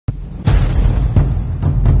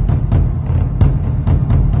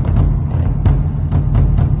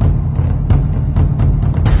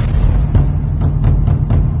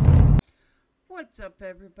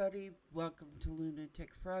everybody. Welcome to Lunatic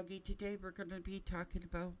Froggy. Today we're going to be talking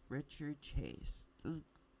about Richard Chase, the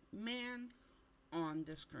man on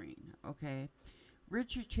the screen, okay?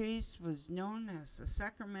 Richard Chase was known as the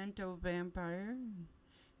Sacramento Vampire.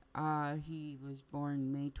 He was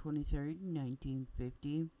born May 23rd,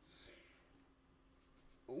 1950.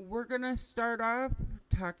 We're going to start off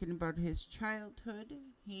talking about his childhood.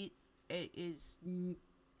 It is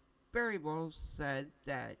very well said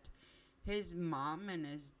that his mom and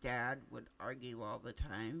his dad would argue all the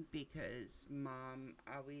time because mom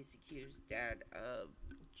always accused dad of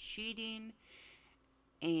cheating,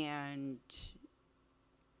 and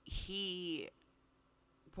he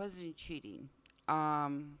wasn't cheating.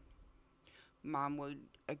 Mom would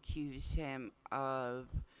accuse him of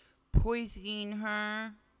poisoning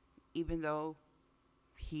her, even though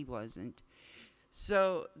he wasn't.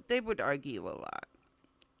 So they would argue a lot.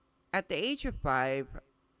 At the age of 5,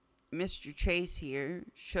 Mr. Chase here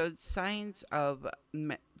showed signs of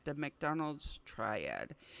the McDonald's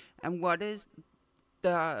triad. And what is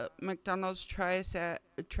the McDonald's triad?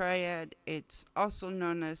 It's also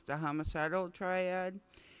known as the homicidal triad.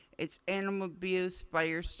 It's animal abuse,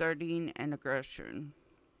 fire starting, and aggression.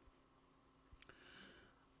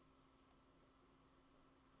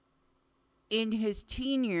 In his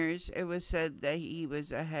teen years, it was said that he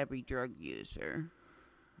was a heavy drug user.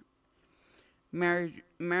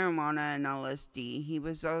 Marijuana and LSD. He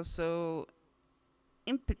was also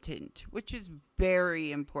impotent, which is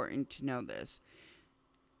very important to know this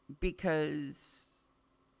because,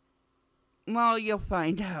 well, you'll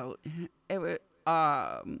find out.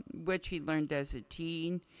 Which he learned as a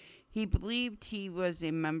teen. He believed he was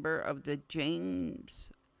a member of the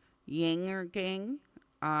James Younger gang.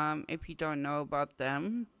 If you don't know about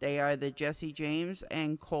them, they are the Jesse James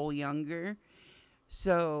and Cole Younger.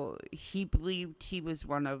 So he believed he was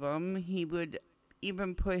one of them. He would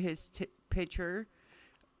even put his picture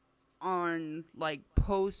on like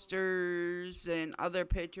posters and other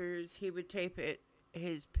pictures. He would tape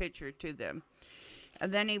his picture to them.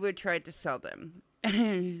 And then he would try to sell them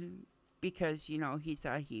because, he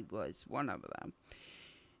thought he was one of them.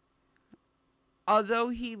 Although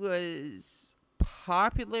he was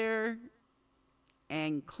popular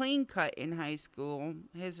and clean cut in high school,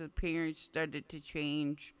 his appearance started to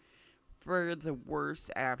change for the worse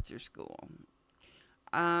after school.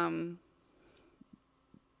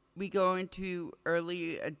 We go into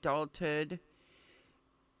early adulthood.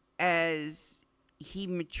 As he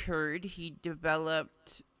matured, he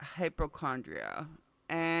developed hypochondria.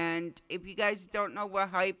 And if you guys don't know what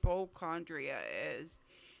hypochondria is,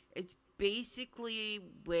 it's basically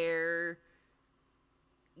where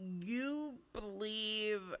you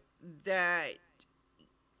believe that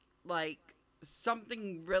like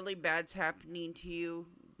something really bad's happening to you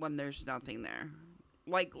when there's nothing there.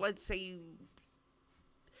 Like, let's say you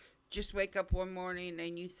just wake up one morning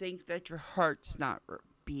and you think that your heart's not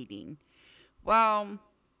beating. Well,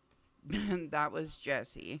 that was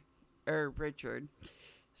Richard.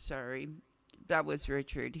 Sorry, that was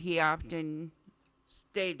Richard. He often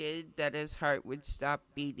stated that his heart would stop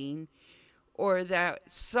beating, or that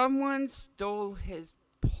someone stole his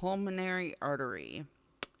pulmonary artery.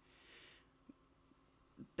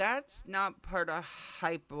 That's not part of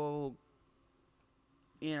hypochondria.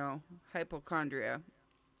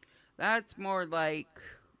 That's more like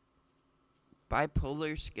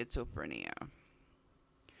bipolar schizophrenia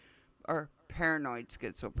or paranoid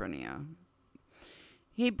schizophrenia.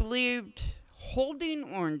 He believed holding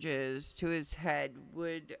oranges to his head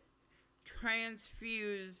would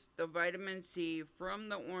transfuse the vitamin C from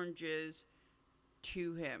the oranges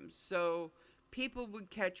to him. So people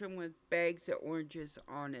would catch him with bags of oranges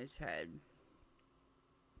on his head.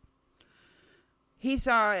 He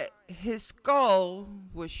thought his skull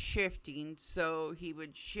was shifting, so he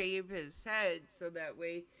would shave his head so that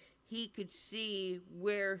way he could see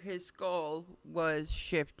where his skull was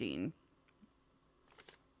shifting.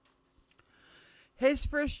 His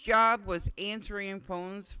first job was answering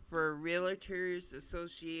phones for Realtors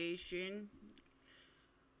Association.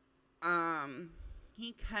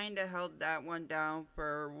 He kind of held that one down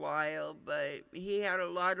for a while, but he had a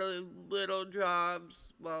lot of little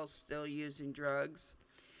jobs while still using drugs.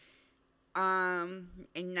 In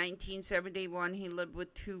 1971, he lived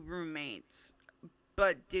with 2 roommates,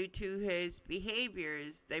 but due to his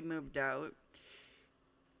behaviors, they moved out.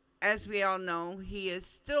 As we all know, he is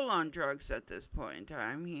still on drugs at this point in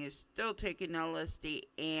time. He is still taking LSD,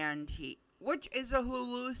 which is a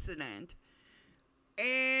hallucinant.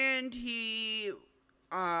 And he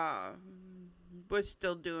was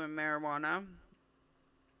still doing marijuana.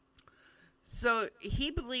 So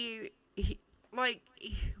he believed like,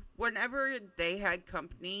 whenever they had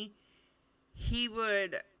company, he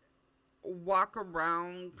would walk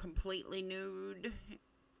around completely nude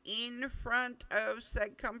in front of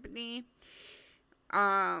said company.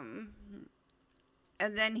 Um,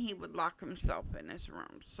 and then he would lock himself in his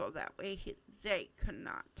room so that way they could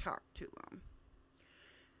not talk to him.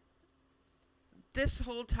 This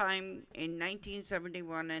whole time in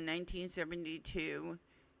 1971 and 1972,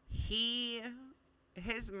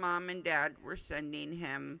 his mom and dad were sending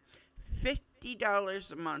him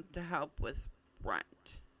 $50 a month to help with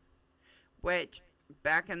rent, which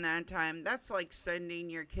back in that time, that's like sending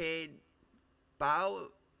your kid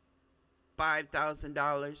about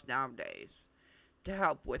 $5,000 nowadays to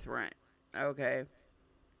help with rent. Okay.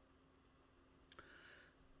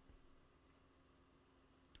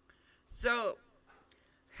 So,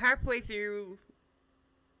 halfway through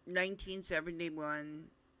 1971,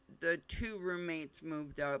 the two roommates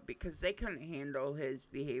moved out because they couldn't handle his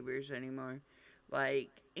behaviors anymore.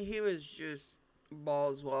 Like, he was just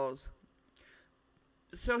balls walls.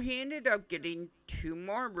 So he ended up getting two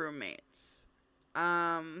more roommates.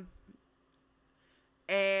 And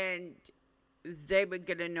they would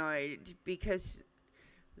get annoyed because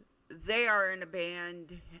they are in a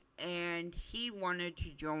band and he wanted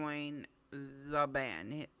to join the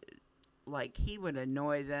band. Like, he would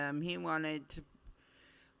annoy them. He wanted to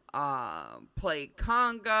play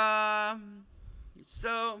conga.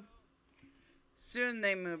 So soon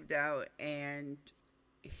they moved out and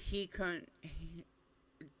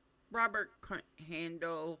Robert couldn't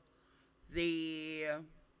handle the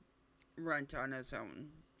rent on his own.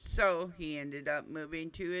 So he ended up moving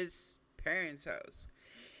to his parents' house.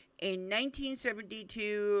 In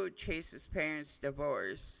 1972, Chase's parents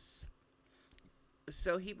divorced.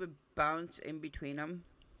 So he would bounce in between them.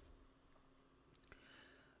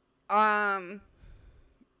 Now,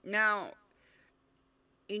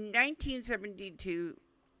 in 1972,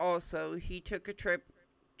 also, he took a trip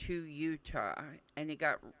to Utah and he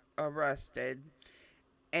got arrested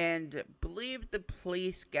and believed the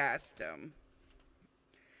police gassed him.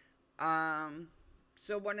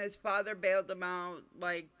 So when his father bailed him out,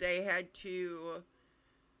 like,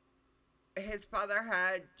 his father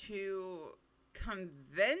had to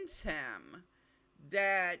convince him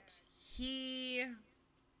that he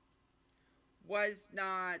was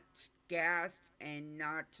not gassed and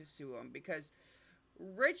not to sue him, because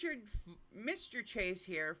Mr. Chase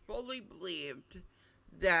here fully believed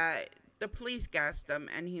that the police gassed him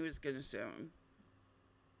and he was going to sue him.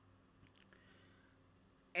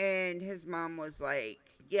 And his mom was like,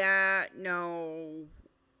 yeah, no,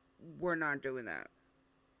 we're not doing that.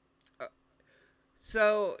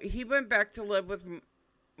 So he went back to live with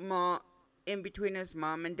mom in between his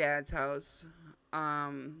mom and dad's house.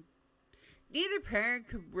 Neither parent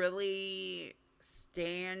could really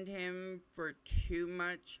stand him for too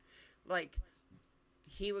much. Like,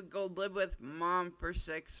 he would go live with mom for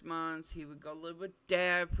 6 months. He would go live with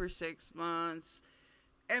dad for 6 months.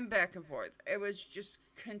 And back and forth. It was just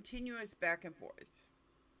continuous back and forth.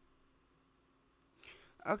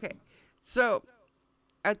 Okay. So,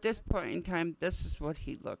 at this point in time, this is what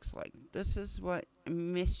he looks like. This is what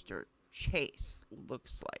Mr. Chase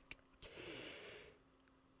looks like.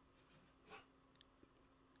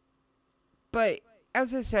 But,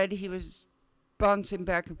 as I said, he was bouncing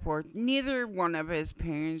back and forth. Neither one of his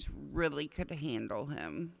parents really could handle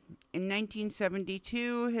him. In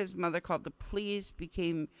 1972, his mother called the police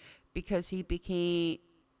because he became,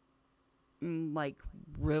 like,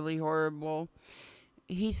 really horrible.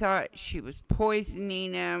 He thought she was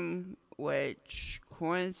poisoning him, which,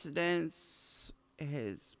 coincidence,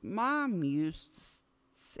 his mom used to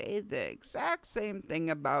say the exact same thing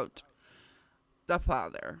about the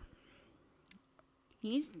father.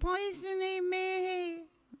 He's poisoning me.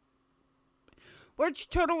 Which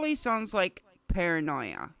totally sounds like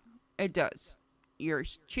paranoia. It does. You're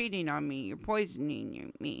cheating on me. You're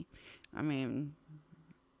poisoning me. I mean,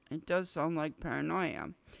 it does sound like paranoia.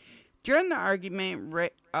 During the argument,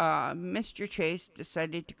 Mr. Chase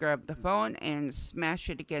decided to grab the phone and smash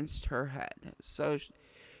it against her head. So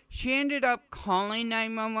she ended up calling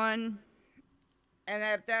 911. And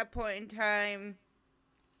at that point in time,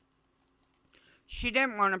 she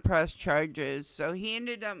didn't want to press charges. So he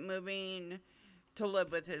ended up moving to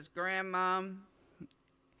live with his grandma.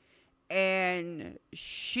 And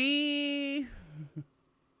she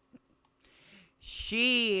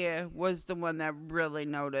was the one that really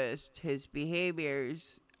noticed his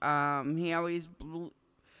behaviors. He always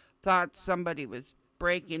thought somebody was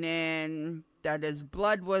breaking in, that his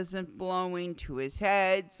blood wasn't flowing to his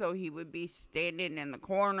head, so he would be standing in the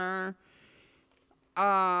corner.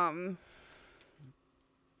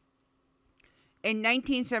 In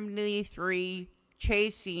 1973,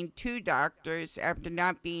 Chase seen two doctors. After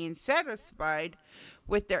not being satisfied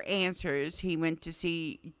with their answers, he went to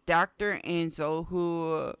see Dr. Ansel,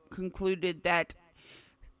 who concluded that,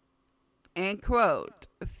 and quote,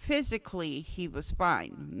 physically he was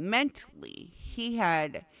fine. Mentally, he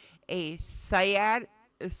had a psychiatric.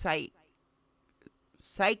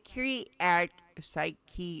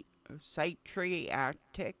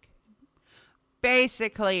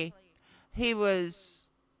 Basically, he was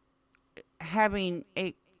having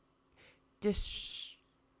a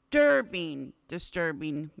disturbing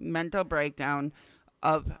mental breakdown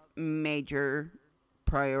of major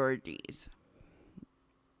priorities.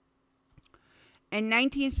 In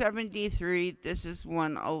 1973, this is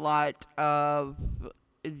when a lot of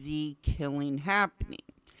the killing happening.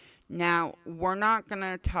 Now, we're not going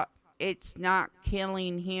to talk, it's not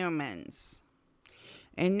killing humans.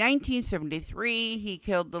 In 1973, he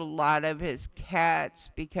killed a lot of his cats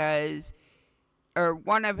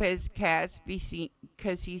one of his cats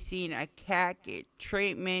because he seen a cat get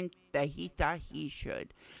treatment that he thought he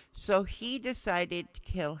should. So he decided to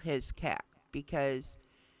kill his cat because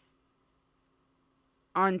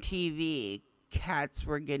on TV, cats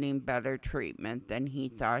were getting better treatment than he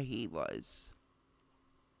thought he was.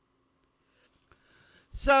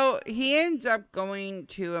 So he ends up going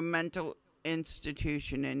to a mental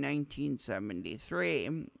institution in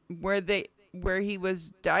 1973 where he was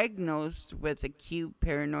diagnosed with acute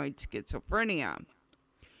paranoid schizophrenia.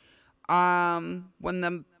 When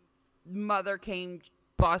the mother came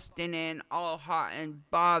busting in all hot and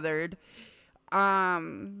bothered,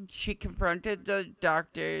 she confronted the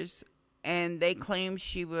doctors and they claimed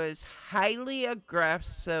she was highly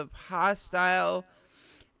aggressive, hostile,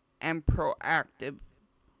 and proactive,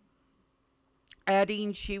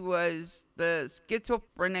 adding she was the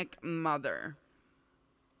schizophrenic mother.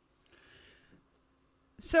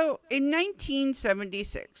 So, in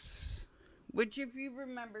 1976, which if you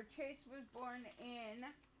remember, Chase was born in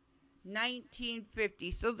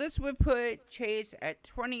 1950. So this would put Chase at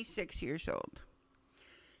 26 years old.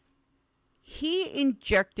 He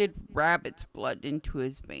injected rabbit's blood into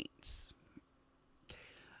his veins.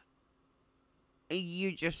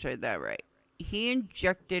 You just heard that right. He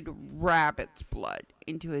injected rabbit's blood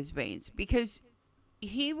into his veins because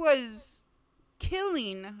he was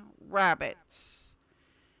killing rabbits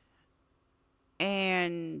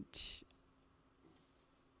and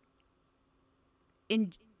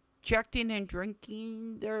injecting and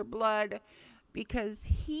drinking their blood because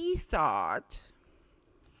he thought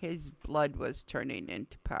his blood was turning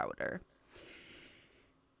into powder.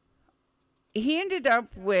 He ended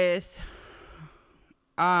up with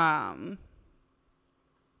blood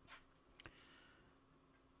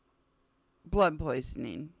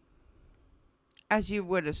poisoning, as you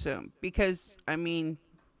would assume, because I mean,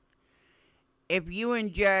 if you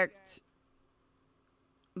inject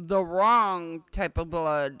the wrong type of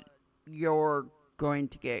blood, you're going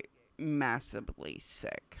to get massively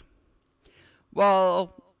sick.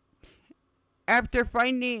 Well, after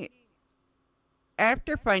finding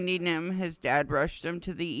him, his dad rushed him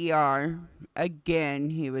to the ER.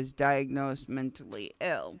 Again, he was diagnosed mentally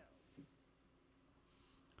ill.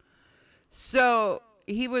 So,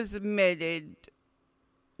 he was admitted.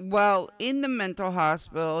 While in the mental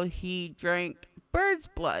hospital, he drank bird's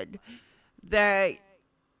blood that,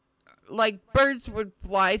 like, birds would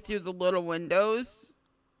fly through the little windows,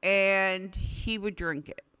 and he would drink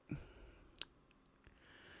it.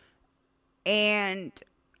 And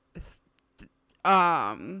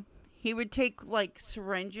he would take, like,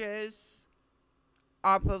 syringes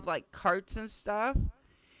off of, like, carts and stuff,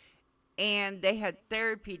 and they had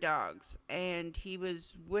therapy dogs, and he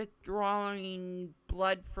was withdrawing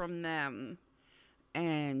blood from them,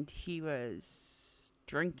 and he was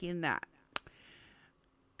drinking that.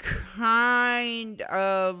 Kind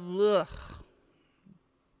of, ugh.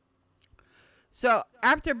 So,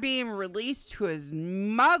 after being released to his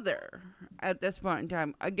mother at this point in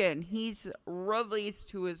time, again, he's released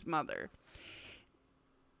to his mother.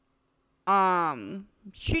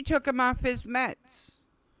 She took him off his meds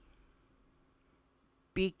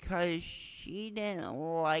because she didn't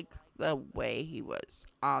like the way he was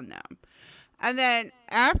on them. And then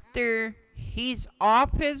after he's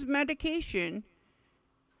off his medication,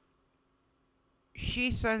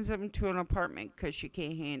 she sends him to an apartment because she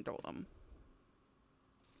can't handle him.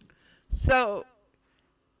 So,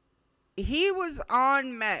 he was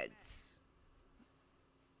on meds,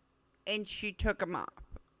 and she took him off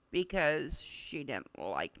because she didn't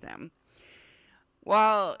like them.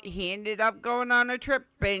 Well, he ended up going on a trip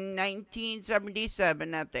in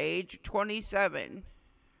 1977 at the age of 27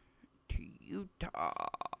 to Utah.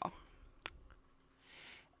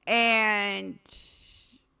 And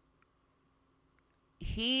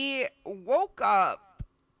he woke up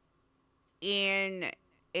in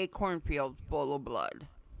a cornfield full of blood.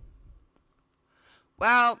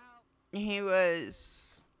 Well, he had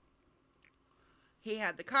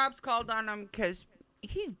the cops called on him because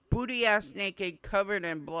he's booty ass naked, covered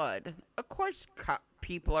in blood. Of course,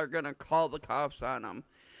 people are going to call the cops on him.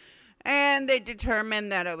 And they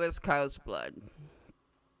determined that it was cow's blood.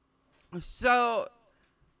 So,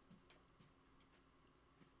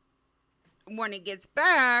 when he gets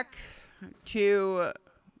back to,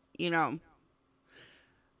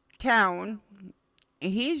 town,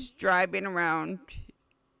 he's driving around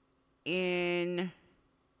he's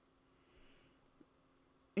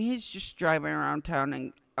just driving around town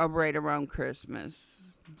and right around Christmas.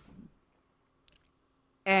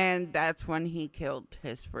 And that's when he killed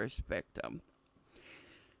his first victim.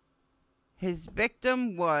 His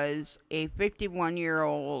victim was a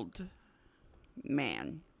 51-year-old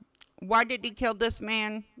man. Why did he kill this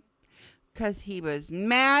man? Because he was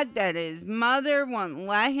mad that his mother wouldn't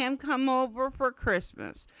let him come over for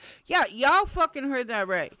Christmas. Yeah, y'all fucking heard that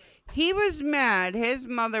right. He was mad his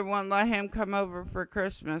mother wouldn't let him come over for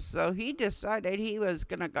Christmas, so he decided he was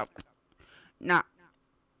gonna go. Nah.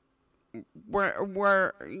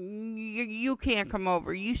 You can't come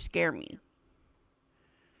over. You scare me.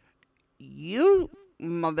 You,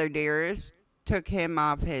 mother dearest, took him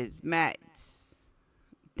off his meds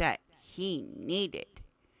that he needed.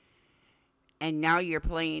 And now you're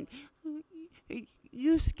playing,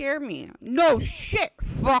 you scare me. No shit,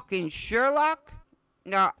 fucking Sherlock.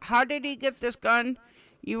 Now, how did he get this gun?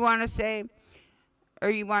 You want to say, or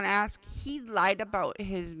you want to ask? He lied about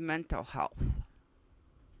his mental health.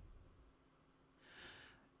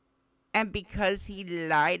 And because he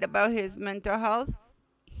lied about his mental health,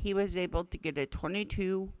 he was able to get a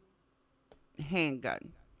 .22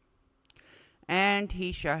 handgun. And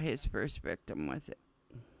he shot his first victim with it.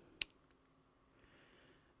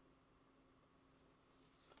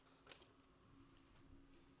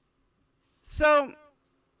 So,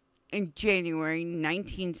 in January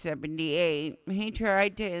 1978, he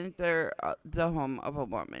tried to enter the home of a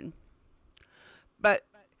woman. But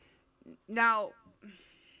now,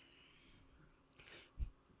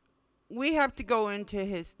 we have to go into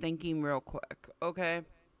his thinking real quick, okay?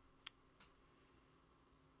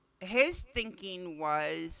 His thinking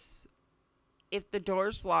was, if the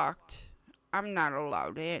door's locked, I'm not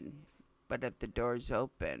allowed in. But if the door's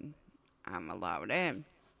open, I'm allowed in.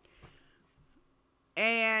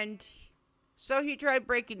 And so he tried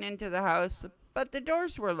breaking into the house, but the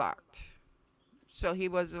doors were locked. So he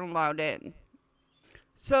wasn't allowed in.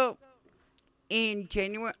 So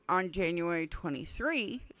on January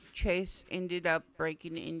 23, Chase ended up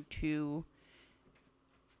breaking into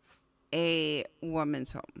a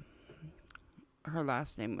woman's home. Her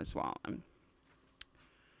last name was Wallen.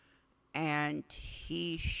 And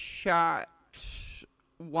he shot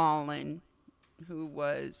Wallen, who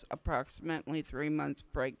was approximately 3 months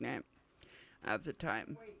pregnant at the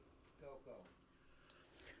time.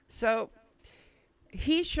 So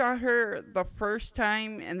he shot her the first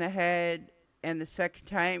time in the head and the second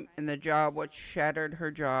time in the jaw, which shattered her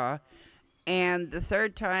jaw, and the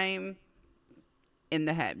third time in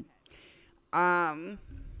the head.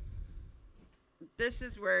 This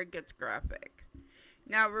is where it gets graphic.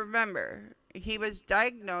 Now remember, he was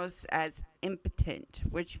diagnosed as impotent,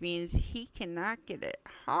 which means he cannot get it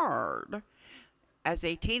hard as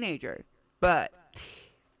a teenager. But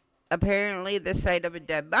apparently the sight of a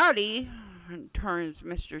dead body turns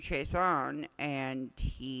Mr. Chase on, and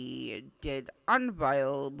he did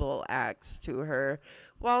unviolable acts to her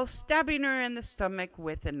while stabbing her in the stomach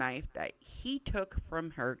with a knife that he took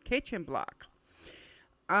from her kitchen block.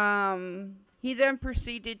 He then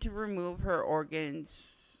proceeded to remove her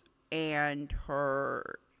organs and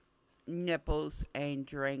her nipples and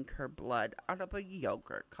drank her blood out of a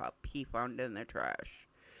yogurt cup he found in the trash.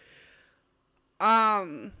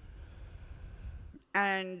 And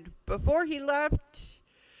before he left,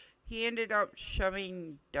 he ended up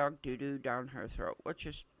shoving dog doo-doo down her throat, which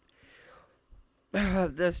is,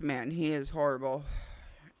 this man, he is horrible.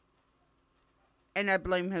 And I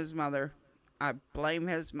blame his mother.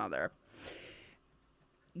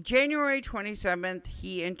 January 27th,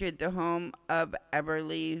 he entered the home of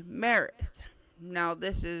Everly Meredith. Now,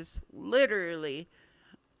 this is literally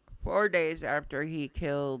 4 days after he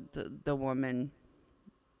killed the woman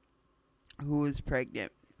who was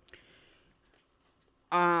pregnant.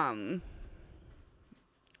 When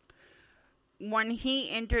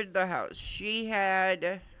he entered the house, she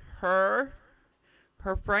had her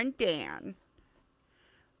friend Dan,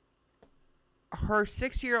 her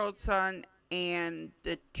 6-year-old son and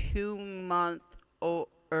the 2-month old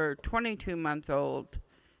or 22-month-old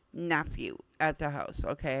nephew at the house,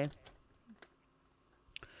 okay?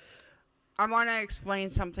 I want to explain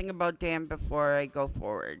something about Dan before I go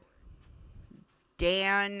forward.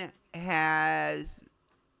 Dan has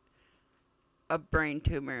a brain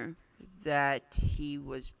tumor that he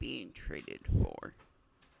was being treated for.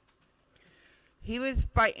 He was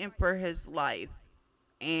fighting for his life,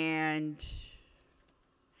 and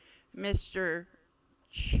Mr.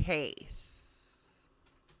 Chase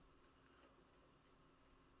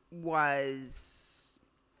was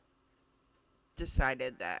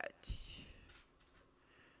decided that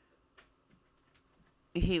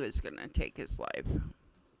he was going to take his life.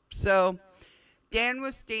 So Dan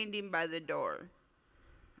was standing by the door,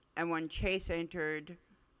 and when Chase entered,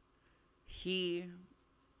 he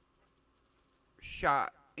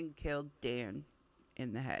shot and killed Dan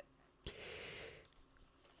in the head.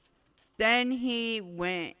 Then he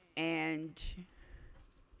went and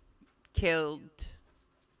killed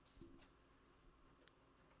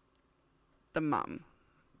the mom.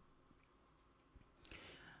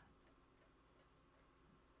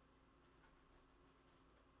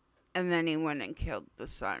 And then he went and killed the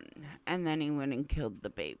son. And then he went and killed the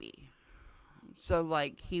baby. So,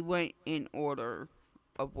 like, he went in order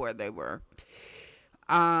of where they were.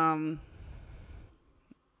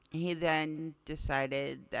 He then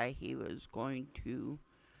decided that he was going to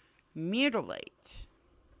mutilate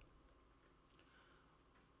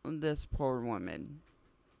this poor woman.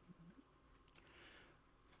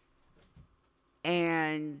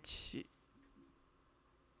 And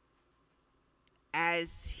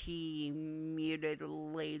as he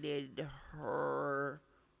mutilated her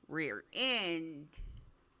rear end,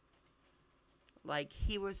 like,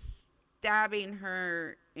 he was stabbing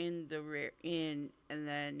her in the rear end, and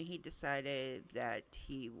then he decided that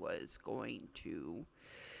he was going to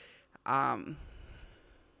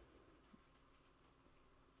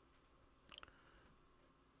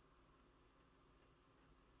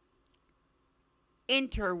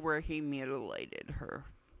enter where he mutilated her.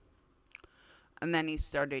 And then he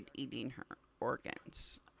started eating her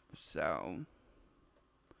organs. So,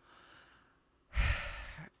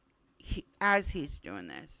 as he's doing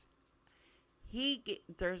this,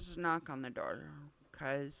 there's a knock on the door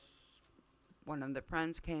because one of the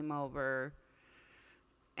friends came over,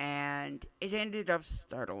 and it ended up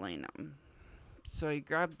startling him. So he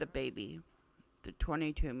grabbed the baby, the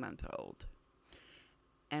 22-month-old,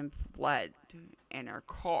 and fled in her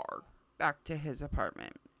car back to his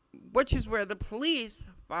apartment, which is where the police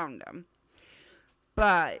found him.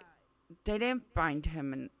 But they didn't find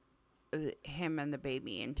him and the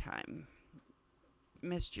baby in time.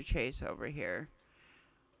 Mr. Chase over here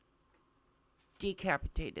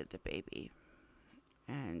decapitated the baby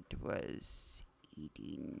and was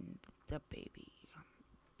eating the baby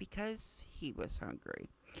because he was hungry.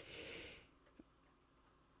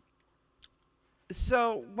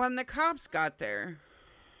 So when the cops got there,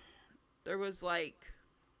 there was like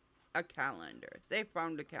a calendar. They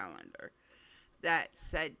found a calendar that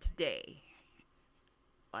said today,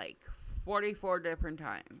 like 44 different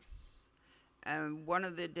times. And one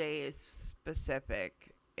of the days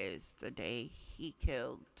specific is the day he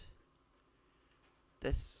killed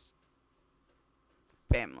this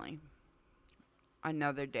family.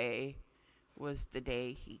 Another day was the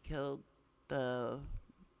day he killed the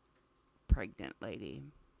pregnant lady.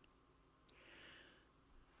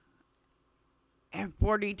 And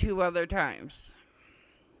 42 other times.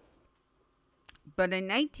 But in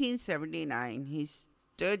 1979, he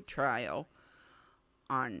stood trial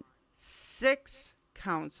on 6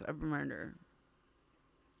 counts of murder.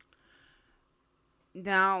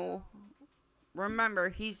 Now, remember,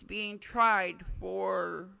 he's being tried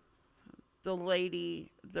for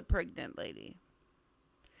the pregnant lady.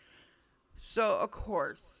 So, of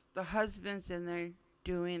course, the husband's in there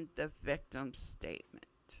doing the victim statement.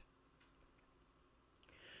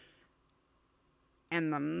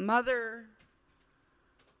 And the mother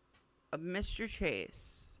of Mr.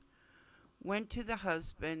 Chase went to the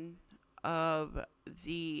husband of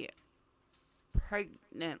the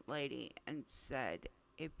pregnant lady and said,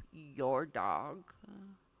 if your dog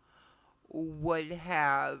would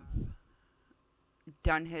have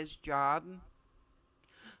done his job,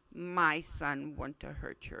 my son wouldn't have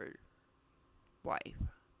hurt your wife.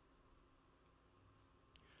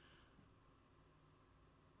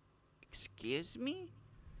 Excuse me?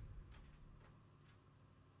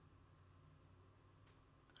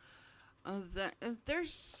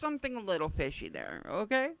 There's something a little fishy there,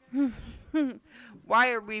 okay?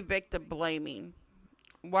 Why are we victim blaming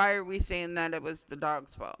why are we saying that it was the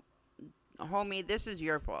dog's fault? Homie, this is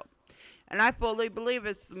your fault. And I fully believe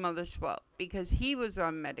it's the mother's fault because he was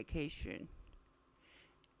on medication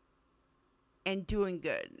and doing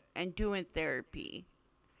good and doing therapy.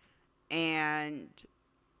 And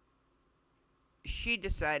she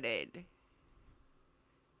decided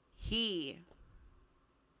he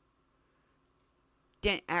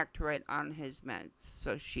didn't act right on his meds,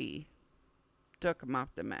 so she took him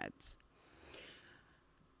off the meds.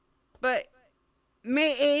 But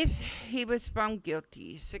May 8th, he was found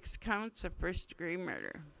guilty. 6 counts of first-degree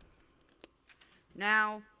murder.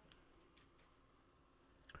 Now,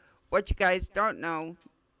 what you guys don't know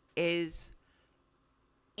is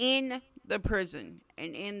in the prison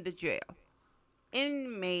and in the jail,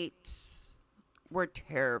 inmates were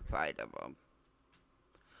terrified of him.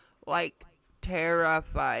 Like,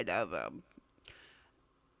 terrified of him.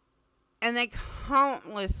 And they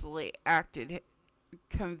countlessly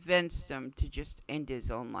convinced him to just end his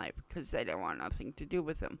own life because they didn't want nothing to do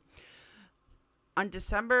with him. On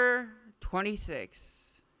December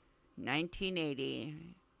 26,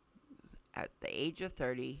 1980, at the age of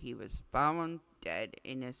 30, he was found dead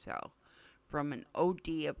in his cell from an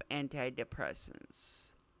OD of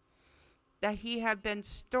antidepressants that he had been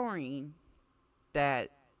storing that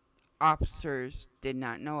officers did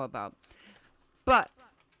not know about. But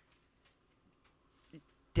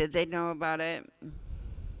did they know about it?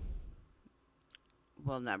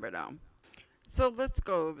 We'll never know. So let's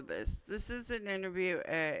go over this. This is an interview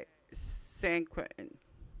at San Quentin.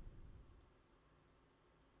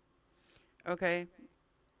 Okay.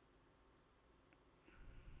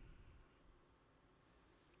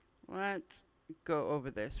 Let's go over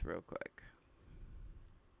this real quick.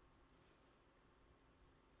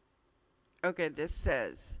 Okay, this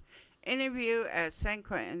says, interview at San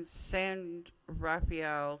Quentin, San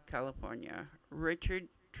Rafael, California. Richard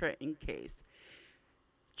Trenton case.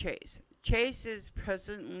 Chase. Chase is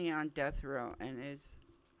presently on death row and is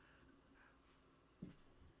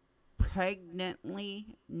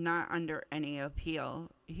pregnantly not under any appeal.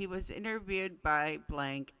 He was interviewed by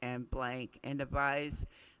blank and advised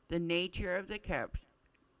the nature of the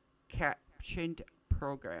captioned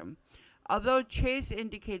program. Although Chase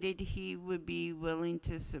indicated he would be willing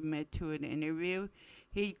to submit to an interview,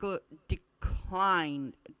 he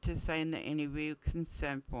declined to sign the interview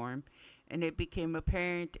consent form, and it became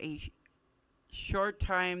apparent a short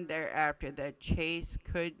time thereafter that Chase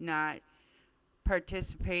could not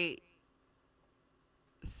participate.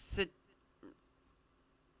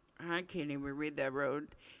 I can't even read that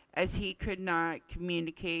word, as he could not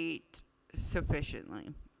communicate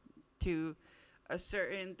sufficiently to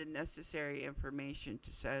ascertain the necessary information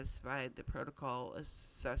to satisfy the protocol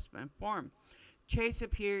assessment form. Chase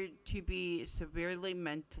appeared to be severely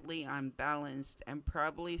mentally unbalanced and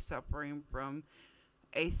probably suffering from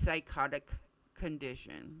a psychotic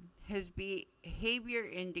condition. His behavior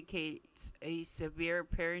indicates a severe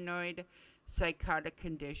paranoid psychotic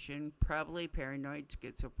condition, probably paranoid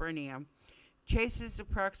schizophrenia. Chase is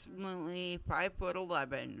approximately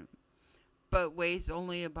 5'11", but weighs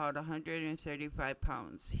only about 135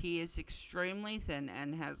 pounds. He is extremely thin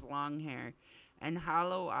and has long hair and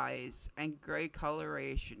hollow eyes and gray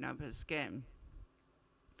coloration of his skin.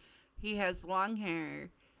 He has long hair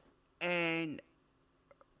and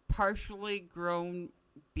partially grown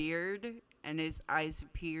beard, and his eyes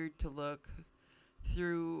appear to look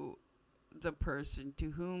through the person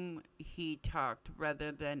to whom he talked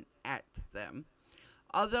rather than at them.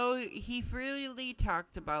 Although he freely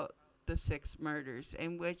talked about the 6 murders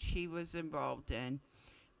in which he was involved in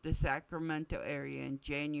the Sacramento area in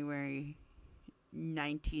January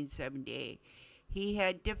 1978, he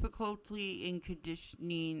had difficulty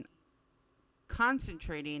in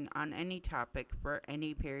concentrating on any topic for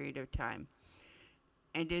any period of time,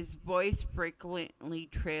 and his voice frequently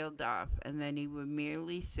trailed off, and then he would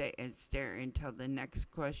merely sit and stare until the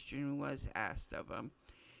next question was asked of him.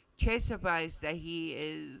 Chase advised that he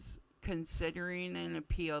is considering an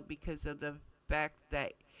appeal because of the fact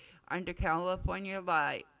that under California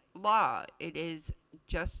law, it is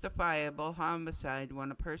justifiable homicide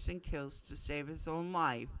when a person kills to save his own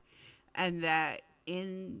life, and that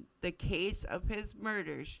in the case of his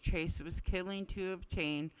murders, Chase was killing to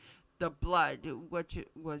obtain the blood which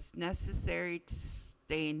was necessary to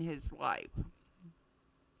sustain his life.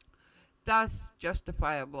 Thus,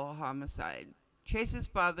 justifiable homicide. Chase's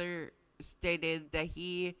father stated that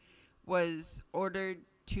he was ordered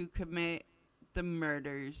to commit the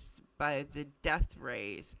murders by the death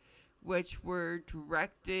rays, which were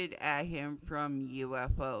directed at him from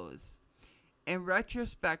UFOs. In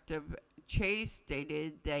retrospective, Chase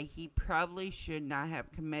stated that he probably should not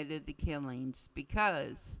have committed the killings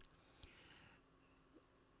because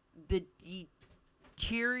the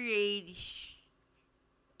deteriorating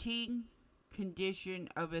condition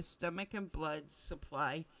of his stomach and blood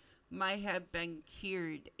supply might have been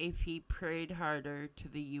cured if he prayed harder to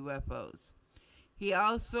the UFOs. He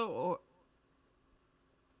also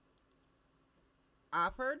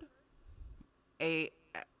offered a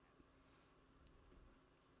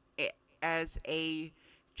as a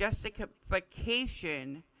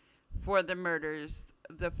justification for the murders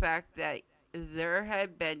the fact that there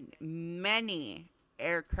had been many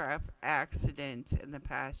aircraft accidents in the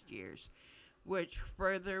past years, which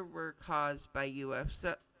further were caused by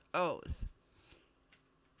UFOs.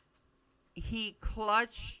 He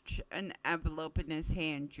clutched an envelope in his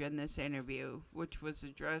hand during this interview, which was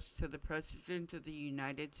addressed to the President of the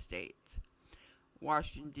United States,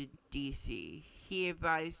 Washington, D.C. He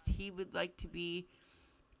advised he would like to be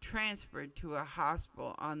transferred to a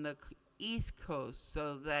hospital on the East Coast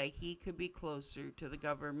so that he could be closer to the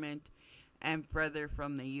government and further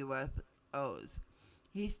from the UFOs.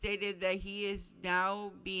 He stated that he is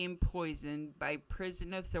now being poisoned by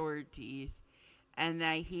prison authorities and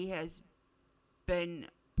that he has been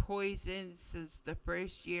poisoned since the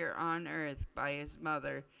first year on Earth by his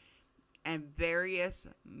mother and various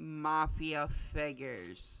mafia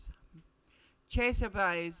figures. Chase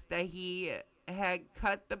advised that he had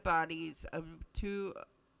cut the bodies of two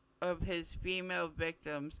of his female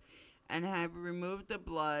victims and had removed the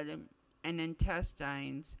blood and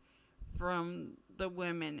intestines from the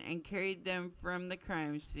women and carried them from the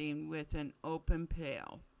crime scene with an open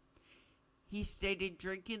pail. He stated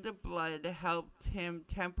drinking the blood helped him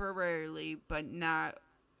temporarily, but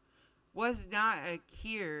was not a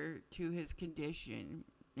cure to his condition.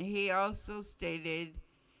 He also stated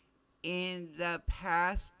in the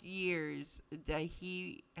past years that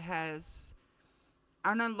he has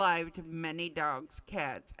unalived many dogs,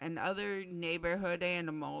 cats, and other neighborhood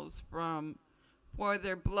animals for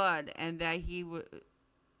their blood, and that he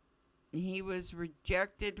was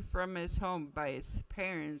rejected from his home by his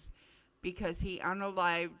parents because he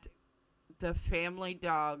unalived the family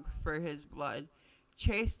dog for his blood.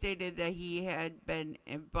 Chase stated that he had been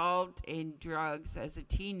involved in drugs as a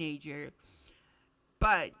teenager,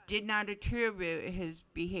 but did not attribute his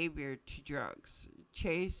behavior to drugs.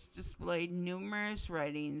 Chase displayed numerous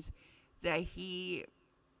writings that he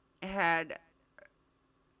had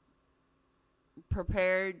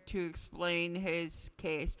prepared to explain his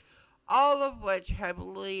case, all of which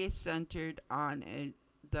heavily centered on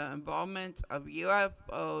the involvement of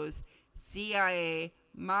UFOs, CIA,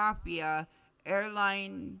 mafia,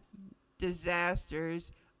 airline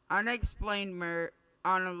disasters, unexplained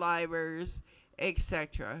unalivers,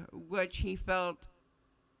 etc., which he felt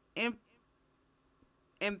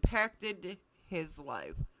impacted his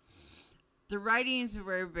life. The writings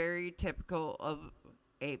were very typical of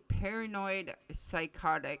a paranoid,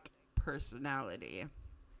 psychotic personality.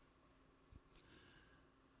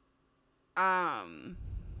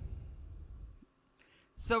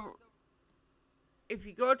 So, if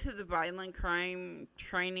you go to the Violent Crime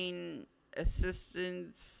Training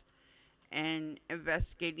Assistance and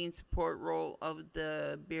Investigating Support role of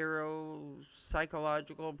the Bureau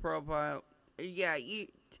Psychological Profile, yeah,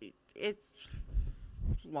 it's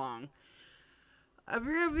long. A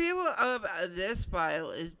review of this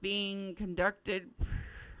file is being conducted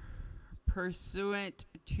pursuant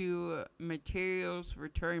to materials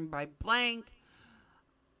returned by blank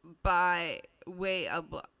by way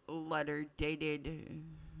of a letter dated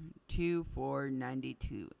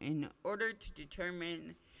 2/4/92 in order to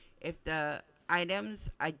determine if the items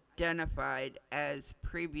identified as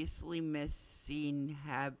previously missing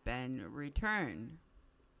have been returned.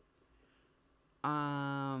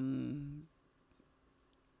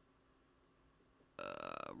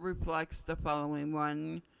 Reflects the following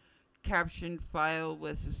one. Captioned file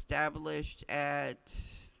was established at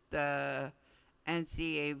the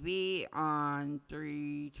NCAV on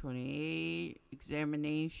 3/28.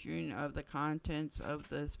 Examination of the contents of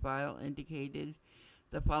this file indicated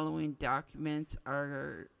the following documents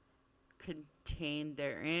are contained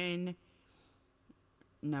therein.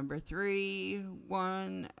 Number 3,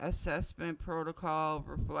 1 assessment protocol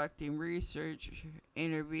reflecting research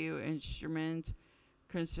interview instruments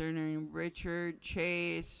concerning Richard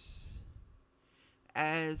Chase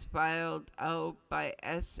as filed out by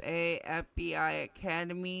SA FBI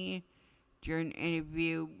Academy during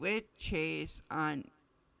interview with Chase on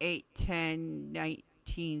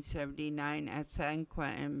 8/10/1979 at San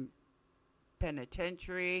Quentin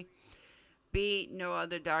Penitentiary. B. No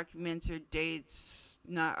other documents or dates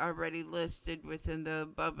not already listed within the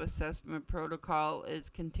above assessment protocol is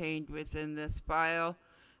contained within this file,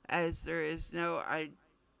 as there is no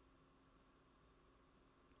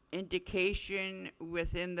indication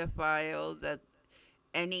within the file that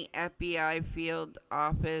any FBI field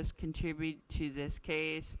office contributed to this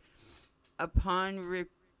case. Upon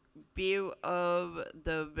review of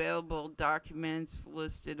the available documents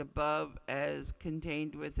listed above as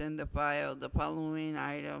contained within the file, the following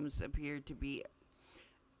items appear to be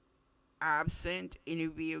absent: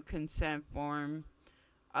 interview consent form,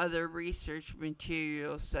 other research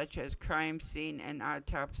materials such as crime scene and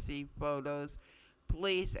autopsy photos,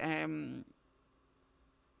 police and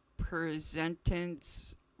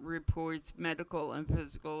presentence reports, medical and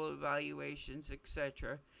physical evaluations,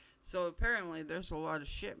 etc. So apparently there's a lot of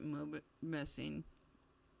shit missing.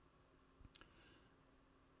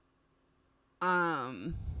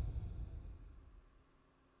 I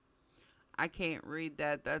can't read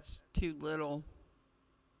that. That's too little.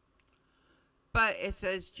 But it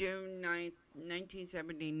says June 9th,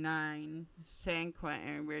 1979, San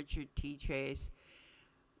Quentin, Richard T. Chase.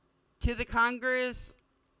 To the Congress,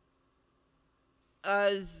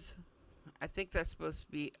 as I think that's supposed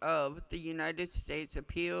to be of the United States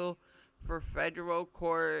Appeal for Federal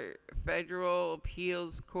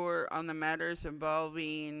Appeals Court on the matters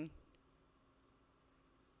involving,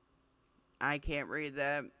 I can't read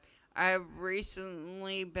that. I have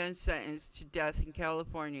recently been sentenced to death in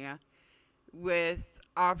California with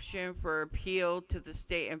option for appeal to the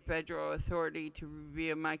state and federal authority to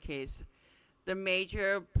review my case. The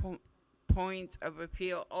major points of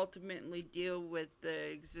appeal ultimately deal with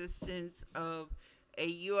the existence of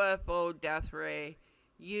a UFO death ray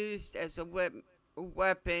used as a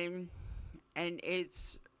weapon and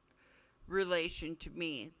its relation to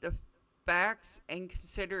me. The facts and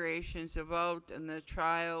considerations involved in the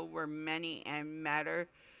trial were many, and matter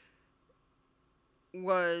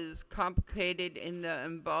was complicated in the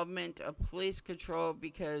involvement of police control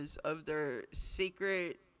because of their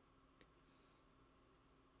secret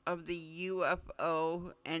of the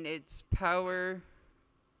UFO and its power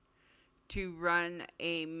to run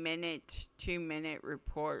a 2-minute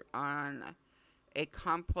report on a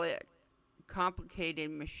complicated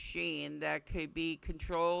machine that could be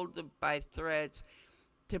controlled by threats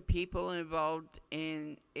to people involved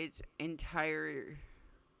in its entire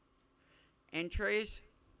entries.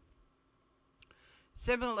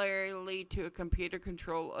 Similarly to a computer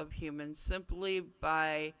control of humans, simply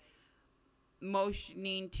by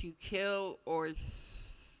motioning to kill or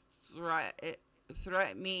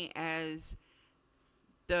threaten me as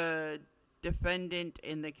the defendant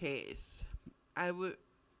in the case.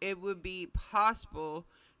 It would be possible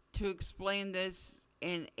to explain this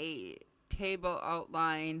in a table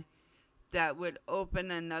outline that would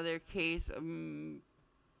open another case of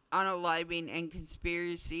unaliving and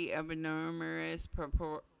conspiracy of enormous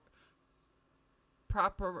proportions.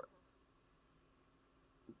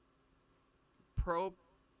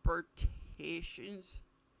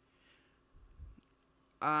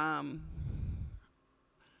 I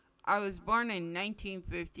was born in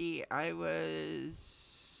 1950. I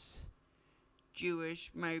was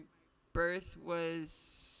Jewish. My birth was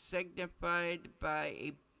signified by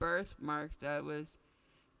a birthmark that was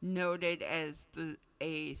noted as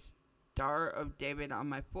a Star of David on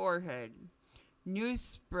my forehead. News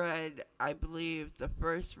spread, I believe the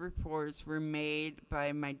first reports were made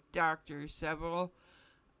by my doctor. Several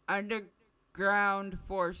underground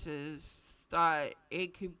forces thought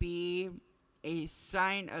it could be a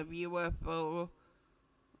sign of UFO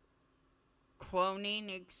cloning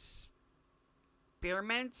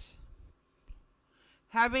experiments.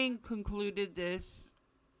 Having concluded this,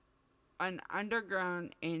 an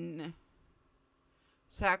underground in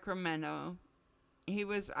Sacramento, he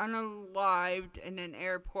was unalived in an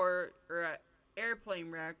airplane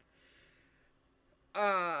wreck.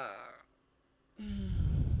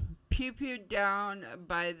 Pewed down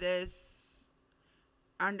by this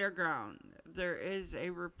underground. There is a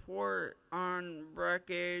report on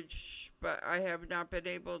wreckage, but I have not been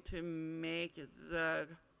able to make the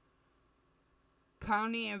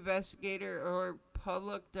county investigator or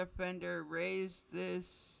public defender raise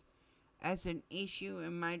this as an issue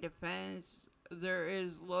in my defense. There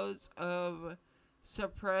is loads of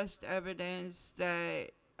suppressed evidence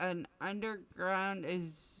that an underground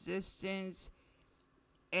existence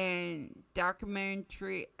and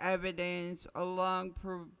documentary evidence along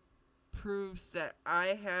proves that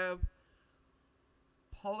I have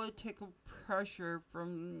political pressure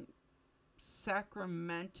from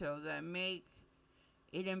Sacramento that make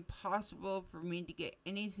it impossible for me to get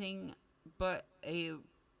anything but a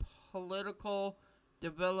political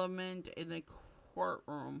development in the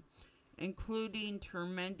courtroom, including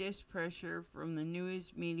tremendous pressure from the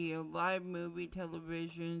news media, live movie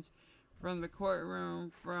televisions, from the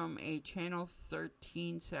courtroom from a Channel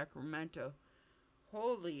 13 Sacramento.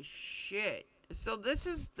 Holy shit. So this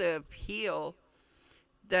is the appeal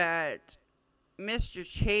that Mr.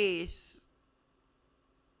 Chase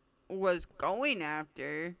was going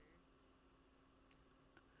after.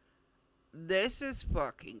 This is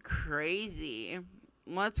fucking crazy.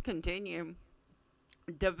 Let's continue.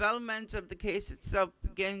 Development of the case itself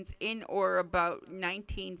begins in or about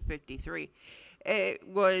 1953. It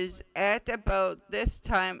was at about this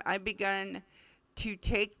time I began to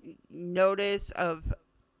take notice of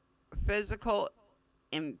physical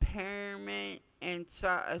impairment and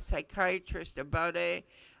saw a psychiatrist about it.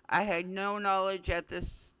 I had no knowledge at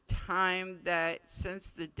this time that since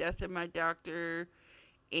the death of my doctor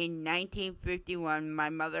in 1951, my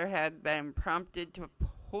mother had been prompted to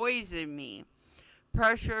poison me.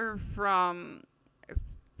 Pressure from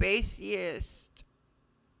fascist,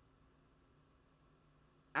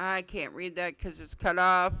 I can't read that because it's cut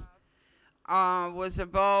off, was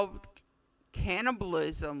involved.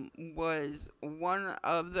 Cannibalism was one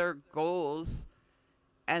of their goals,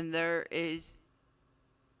 and there is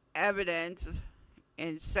evidence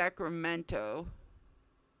in Sacramento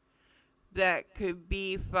that could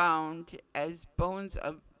be found as bones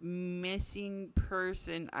of missing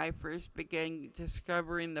person. I first began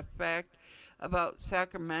discovering the fact about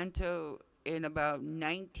Sacramento in about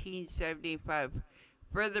 1975.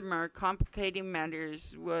 Furthermore, complicating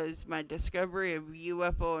matters was my discovery of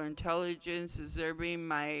UFO intelligence observing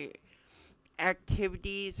my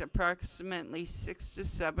activities approximately 6 to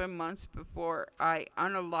 7 months before I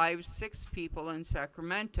unalived 6 people in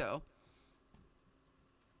Sacramento.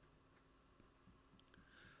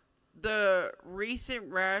 The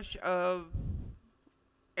recent rash of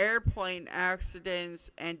airplane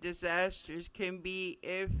accidents and disasters can be,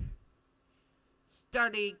 if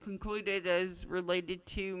study concluded, as related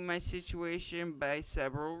to my situation by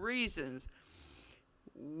several reasons.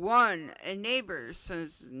 One, a neighbor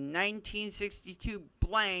since 1962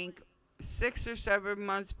 blank, 6 or 7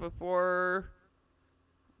 months before,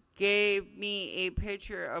 gave me a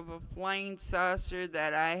picture of a flying saucer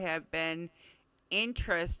that I have been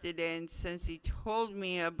interested in since he told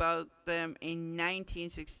me about them in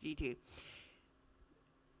 1962.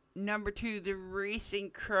 Number 2, the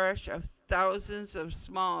recent crash of thousands of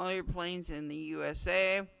small airplanes in the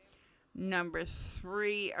USA. Number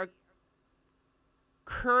 3,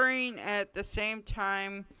 occurring at the same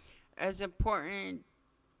time as important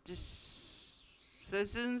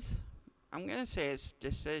decisions. I'm going to say it's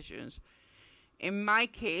decisions. In my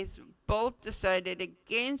case, both decided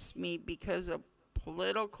against me because of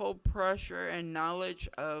political pressure and knowledge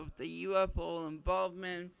of the UFO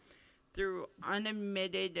involvement through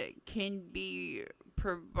unadmitted can be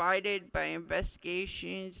provided by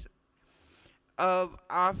investigations of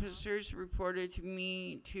officers reported to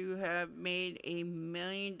me to have made $1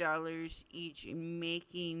 million each in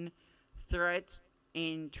making threats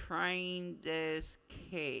in trying this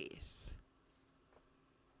case,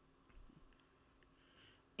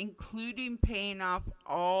 including paying off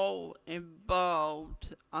all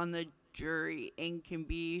involved on the jury, and can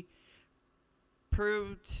be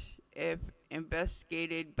proved if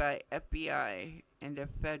investigated by FBI and a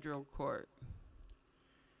federal court.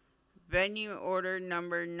 Venue order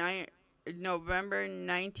number 9, November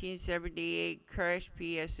 1978, crash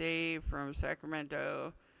PSA from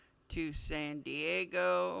Sacramento to San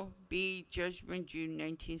Diego. B, judgment June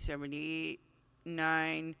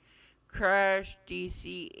 1979, crash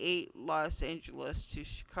DC 8, Los Angeles to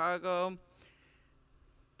Chicago.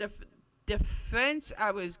 The defense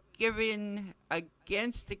I was given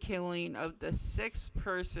against the killing of the 6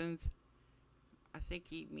 persons, I think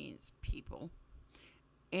he means people,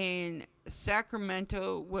 in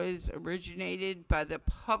Sacramento was originated by the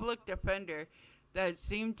public defender that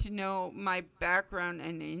seemed to know my background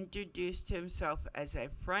and introduced himself as a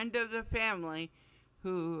friend of the family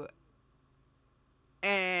who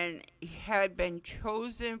and had been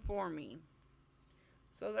chosen for me.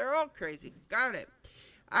 So they're all crazy. Got it.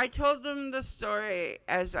 I told them the story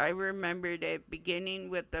as I remembered it, beginning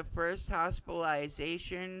with the first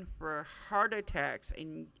hospitalization for heart attacks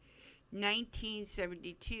in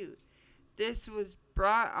 1972. This was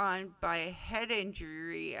brought on by a head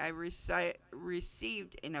injury I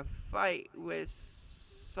received in a fight with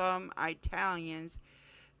some Italians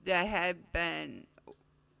that had been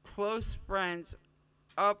close friends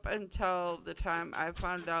up until the time I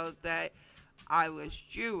found out that I was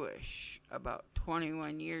Jewish about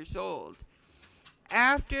 21 years old.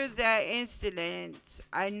 After that incident,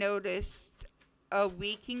 I noticed a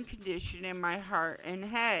weakening condition in my heart and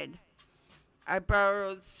head. I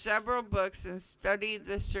borrowed several books and studied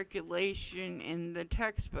the circulation in the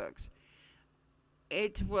textbooks.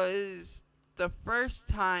 It was the first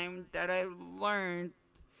time that I learned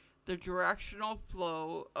the directional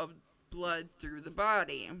flow of blood through the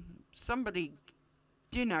body. Somebody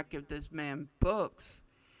do not give this man books.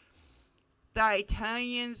 The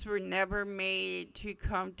Italians were never made to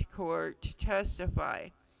come to court to testify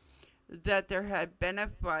that there had been a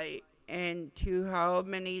fight and to how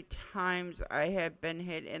many times I had been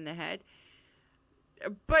hit in the head.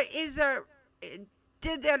 But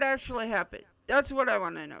did that actually happen? That's what I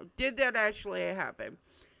want to know. Did that actually happen?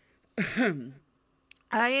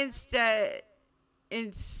 I instead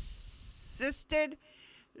insisted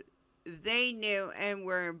they knew and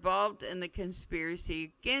were involved in the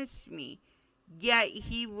conspiracy against me. Yet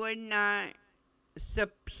he would not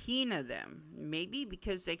subpoena them. Maybe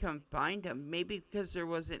because they couldn't find him. Maybe because there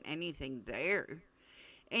wasn't anything there.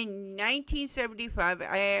 In 1975,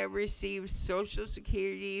 I received Social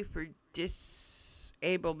Security for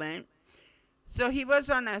disablement. So he was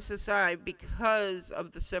on SSI because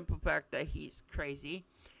of the simple fact that he's crazy.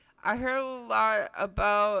 I heard a lot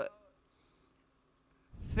about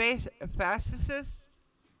fascists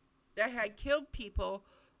that had killed people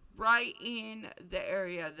right in the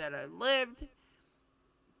area that I lived.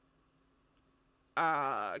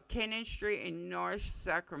 Cannon Street in North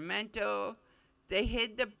Sacramento. They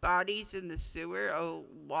hid the bodies in the sewer a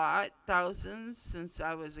lot, thousands, since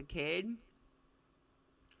I was a kid.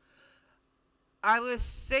 I was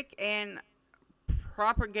sick, and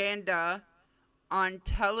propaganda on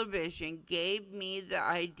television gave me the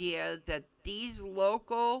idea that these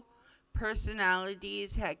local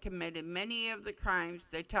personalities had committed many of the crimes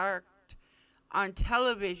they talked on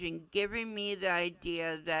television, giving me the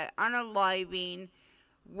idea that unaliving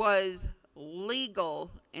was legal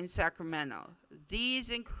in Sacramento. These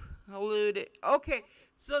included... Okay,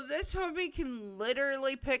 so this homie can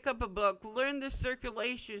literally pick up a book, learn the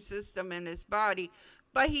circulation system in his body,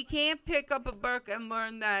 but he can't pick up a book and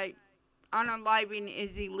learn that unaliving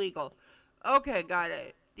is illegal. Okay, got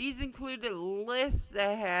it. These included lists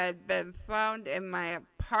that had been found in my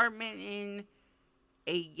apartment in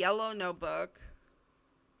a yellow notebook.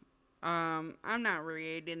 I'm not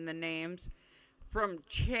reading the names. From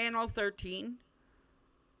Channel 13.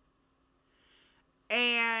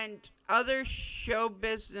 And other show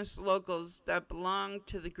business locals that belonged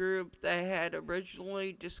to the group that had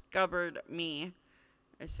originally discovered me.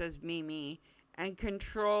 It says me. And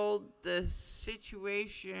controlled the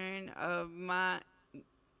situation of my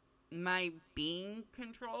being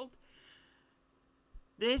controlled.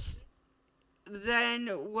 This then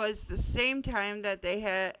was the same time that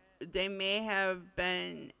they may have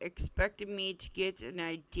been expecting me to get an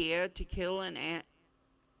idea to kill an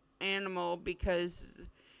animal because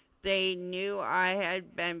they knew I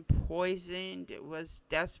had been poisoned, was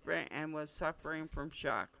desperate, and was suffering from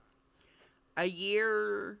shock. A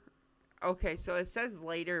year... Okay, so it says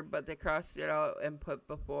later, but they crossed it out and put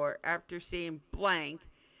before. After seeing blank,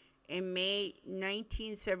 in May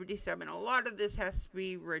 1977, a lot of this has to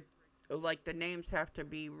be, the names have to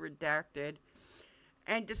be redacted.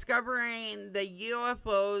 And discovering the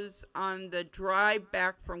UFOs on the drive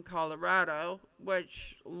back from Colorado,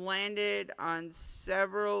 which landed on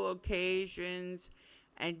several occasions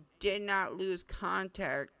and did not lose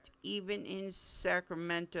contact. Even in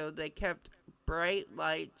Sacramento, they kept bright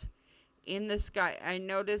lights in the sky. I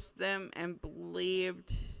noticed them and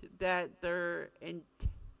believed that their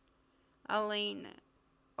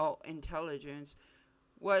intelligence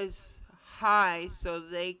was high, so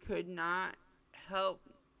they could not help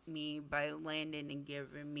me by landing and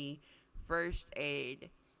giving me first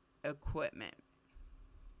aid equipment.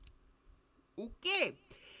 Okay.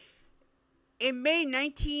 In May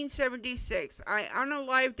 1976, I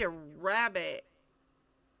unalived a rabbit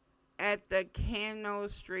at the Cano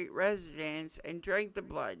Street residence and drank the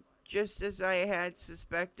blood. Just as I had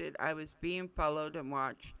suspected, I was being followed and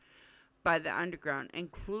watched by the underground,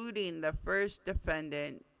 including the first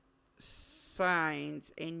defendant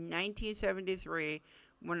signs in 1973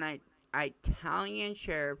 when an Italian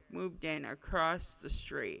sheriff moved in across the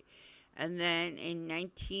street. And then in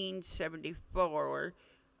 1974,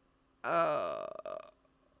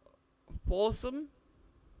 Folsom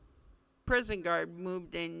prison guard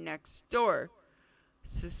moved in next door.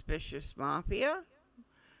 Suspicious mafia?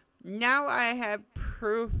 Now I have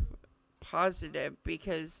proof positive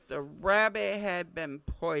because the rabbit had been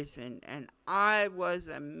poisoned and I was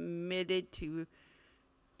admitted to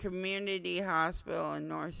community hospital in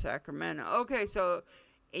North Sacramento. Okay, so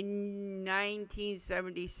in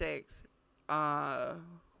 1976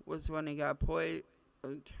 was when he got poisoned.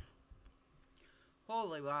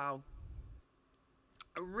 Holy wow.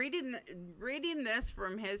 Reading this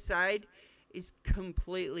from his side is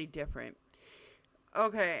completely different.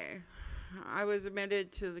 Okay, I was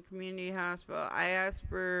admitted to the community hospital. I asked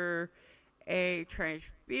for a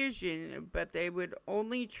transfusion, but they would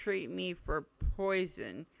only treat me for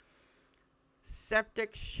poison.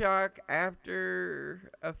 Septic shock.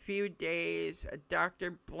 After a few days, a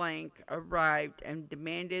Dr. Blank arrived and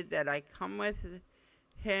demanded that I come with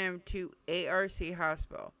him to ARC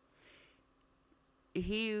hospital.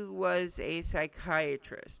 He was a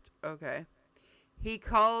psychiatrist, okay? He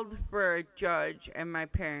called for a judge and my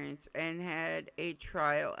parents and had a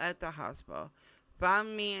trial at the hospital.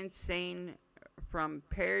 Found me insane from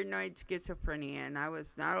paranoid schizophrenia, and I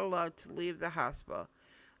was not allowed to leave the hospital.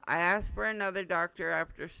 I asked for another doctor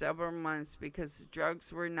after several months because the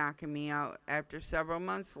drugs were knocking me out. After several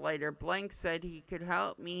months later, Blank said he could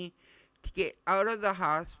help me to get out of the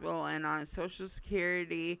hospital and on Social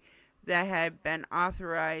Security that had been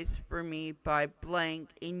authorized for me by Blank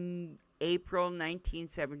in April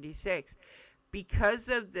 1976. Because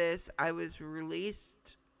of this, I was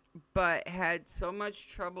released but had so much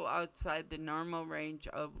trouble outside the normal range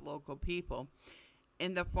of local people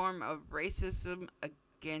in the form of racism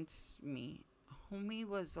against me. Homie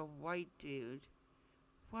was a white dude.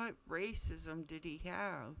 What racism did he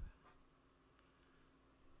have?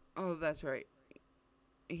 Oh, that's right.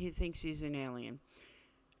 He thinks he's an alien.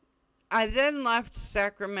 I then left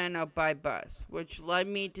Sacramento by bus, which led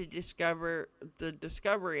me to discover the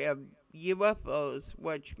discovery of UFOs,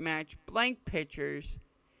 which matched Blank picture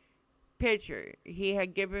he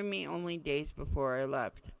had given me only days before I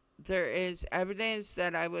left. There is evidence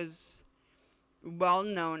that I was well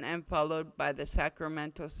known and followed by the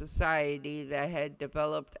Sacramento Society that had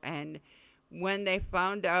developed, and when they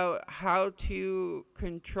found out how to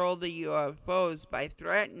control the UFOs by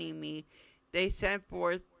threatening me, they sent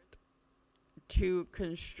forth to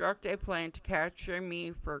construct a plan to capture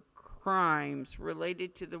me for crimes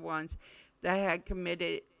related to the ones that had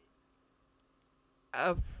committed,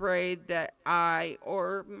 afraid that I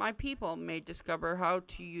or my people may discover how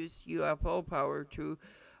to use UFO power to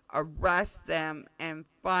arrest them and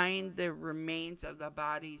find the remains of the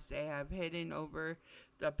bodies they have hidden over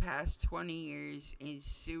the past 20 years in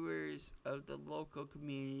sewers of the local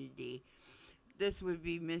community. This would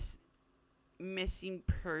be missing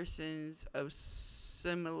persons of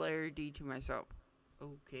similarity to myself.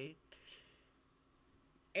 Okay.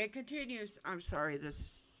 It continues. I'm sorry,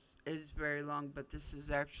 this is very long, but this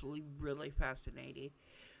is actually really fascinating.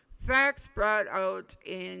 Facts brought out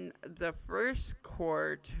in the first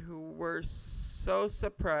court were so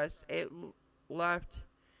suppressed it left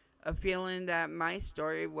a feeling that my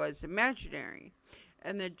story was imaginary,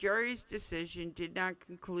 and the jury's decision did not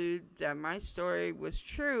conclude that my story was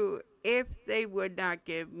true if they would not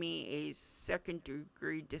give me a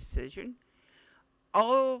second-degree decision.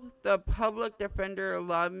 All the public defender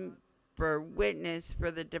allowed for witness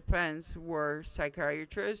for the defense were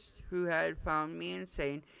psychiatrists who had found me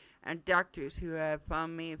insane and doctors who had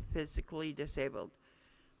found me physically disabled.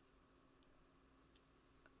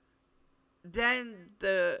 Then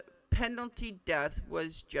the penalty death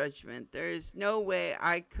was judgment. There is no way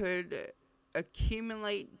I could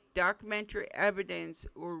accumulate documentary evidence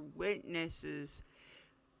or witnesses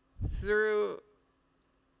through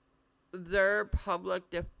their public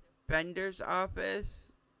defender's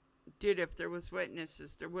office. Dude, if there was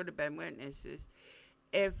witnesses, there would have been witnesses.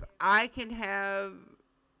 If I can have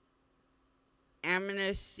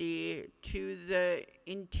amnesty to the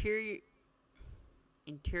interior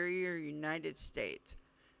United States,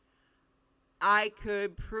 I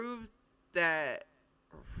could prove that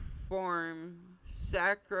from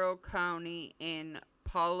Sacramento County in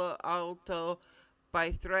Palo Alto,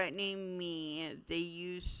 by threatening me, they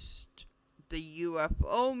used the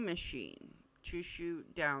UFO machine to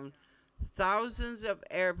shoot down thousands of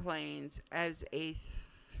airplanes as a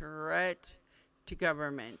threat to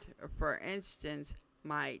government. For instance,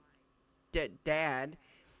 my dad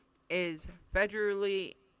is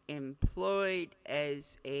federally employed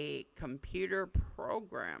as a computer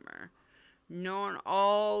programmer, known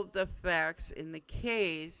all the facts in the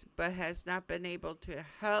case, but has not been able to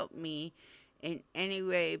help me in any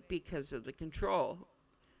way because of the control.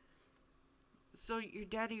 So your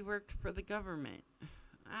daddy worked for the government.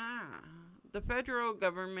 The federal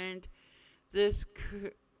government. This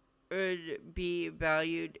could be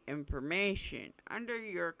valued information. Under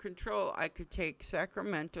your control, I could take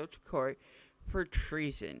Sacramento to court for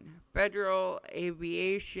treason. Federal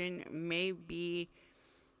aviation may be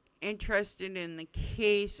interested in the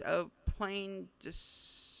case of plane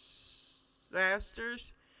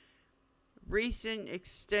disasters. Recent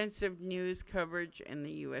extensive news coverage in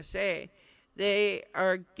the USA. They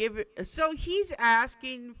are giving. So he's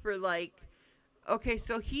asking for like. Okay,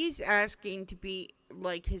 so he's asking to be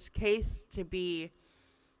like his case to be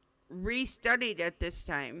restudied at this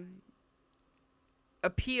time,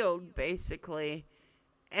 appealed basically,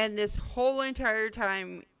 and this whole entire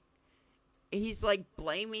time he's like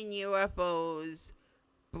blaming UFOs,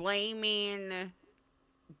 blaming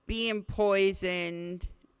being poisoned,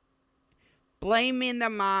 blaming the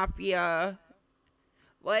mafia.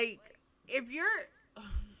 Like, if you're.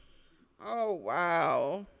 Oh,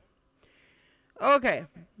 wow. Okay,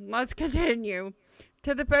 let's continue.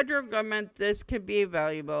 To the federal government, this could be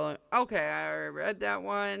valuable. Okay, I already read that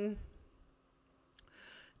one.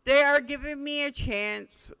 They are giving me a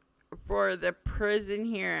chance for the prison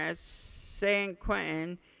here at San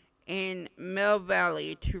Quentin in Mill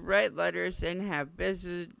Valley to write letters and have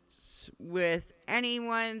visits with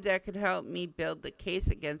anyone that could help me build the case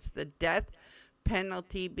against the death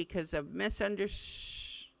penalty because of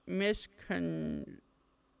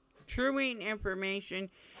misconstruing information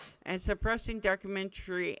and suppressing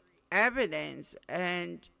documentary evidence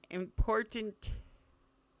and important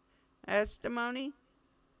testimony.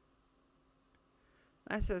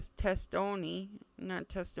 That says testimony, not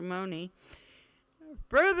testimony.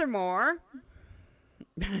 Furthermore,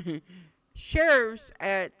 sheriffs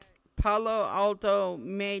at Palo Alto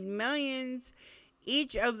made millions.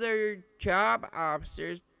 Each of their job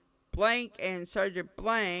officers, blank and Sergeant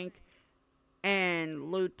Blank and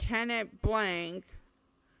Lieutenant Blank,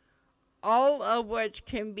 all of which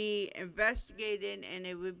can be investigated, and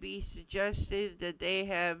it would be suggested that they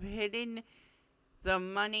have hidden the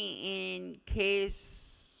money in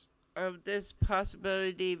case of this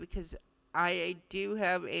possibility, because I do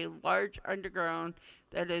have a large underground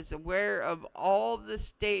that is aware of all the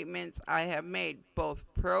statements I have made, both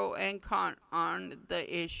pro and con, on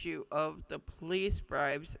the issue of the police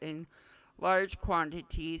bribes in large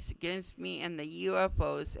quantities against me and the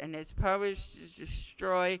UFOs, and its powers to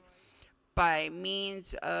destroy by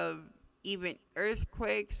means of even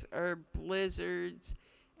earthquakes or blizzards,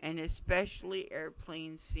 and especially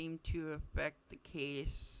airplanes, seem to affect the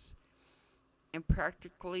case. And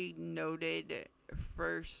practically noted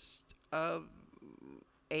first of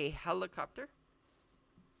a helicopter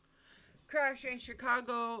crash in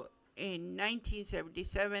Chicago in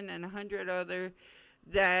 1977, and 100 other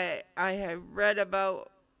that I have read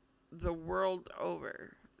about the world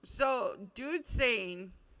over. So, dude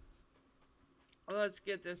saying, let's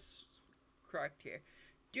get this correct here.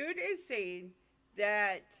 Dude is saying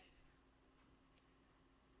that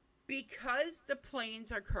because the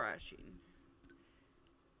planes are crashing,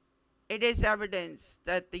 it is evidence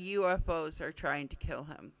that the UFOs are trying to kill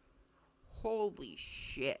him. Holy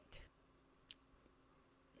shit.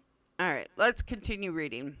 Alright, let's continue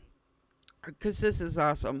reading, because this is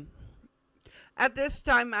awesome. At this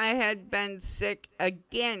time, I had been sick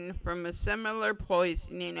again from a similar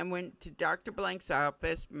poisoning and went to Dr. Blank's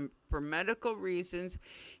office for medical reasons.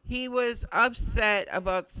 He was upset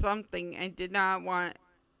about something and did not want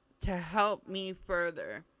to help me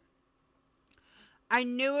further. I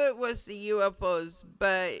knew it was the UFOs,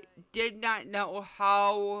 but did not know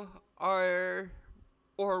how or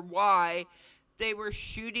why they were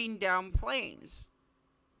shooting down planes.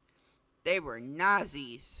 They were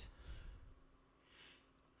Nazis.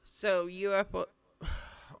 So UFO.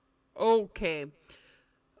 Okay.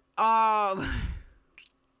 Homie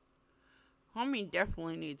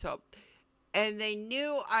definitely needs help. And they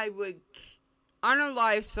knew I would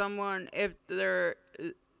unalive someone if there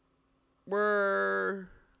were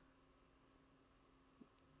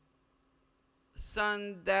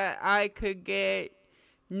some that I could get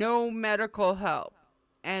no medical help,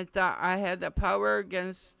 and thought I had the power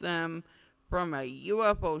against them from a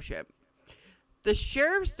UFO ship. The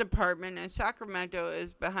sheriff's department in Sacramento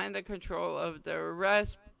is behind the control of the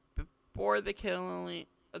arrest before the killing,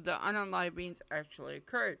 the unalivings actually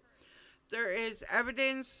occurred. There is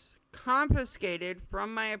evidence confiscated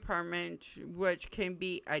from my apartment which can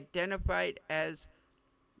be identified as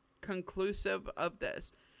conclusive of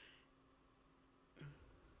this.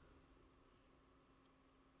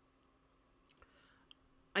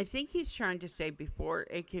 I think he's trying to say before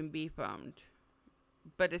it can be found,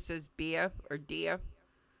 but it says BF or DF.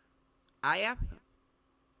 IF?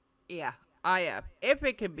 Yeah, IF. If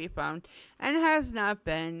it can be found and has not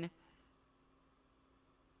been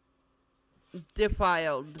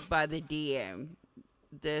defiled by the DM.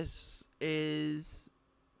 This is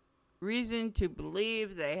reason to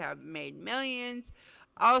believe they have made millions.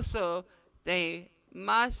 Also, they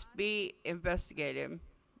must be investigated.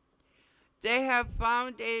 They have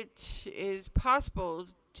found it is possible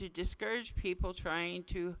to discourage people trying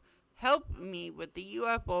to help me with the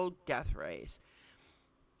UFO death race.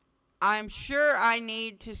 I'm sure I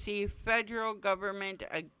need to see federal government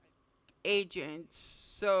agents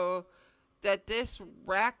so that this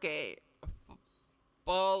racket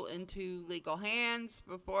fall into legal hands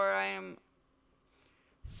before I am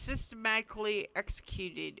systematically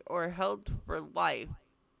executed or held for life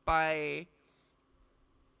by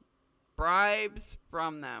bribes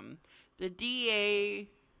from them. The DA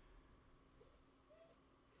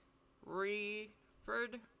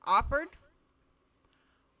offered.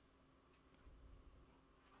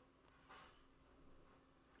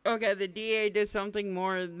 Okay, the DA did something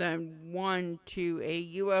more than one to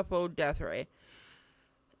a UFO death ray.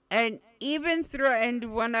 And even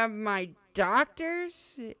threatened one of my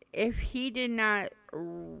doctors if he did not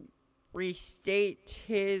restate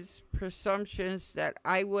his presumptions that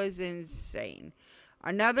I was insane.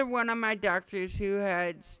 Another one of my doctors who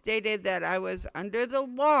had stated that I was under the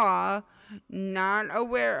law, not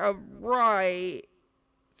aware of right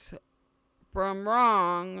from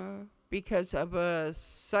wrong because of a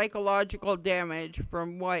psychological damage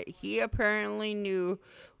from what he apparently knew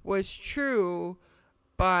was true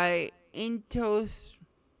by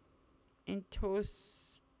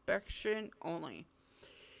introspection only.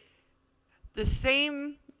 The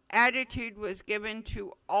same attitude was given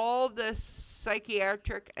to all the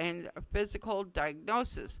psychiatric and physical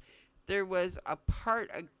diagnosis. There was a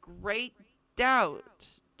great doubt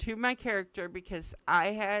to my character because I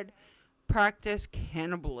had practiced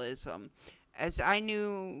cannibalism, as I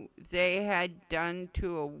knew they had done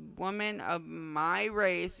to a woman of my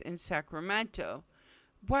race in Sacramento.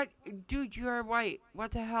 What? Dude, you are white.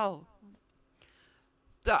 What the hell?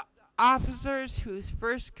 The officers who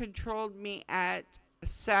first controlled me at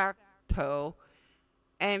Sacto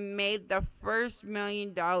and made the first $1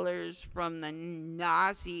 million from the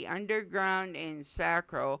Nazi underground in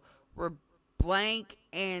Sacro were blank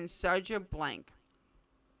and Sergeant Blank.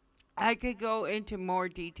 I could go into more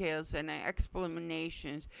details and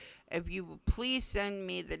explanations if you will please send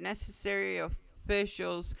me the necessary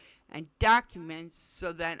officials and documents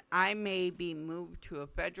so that I may be moved to a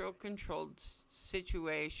federal controlled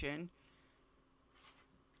situation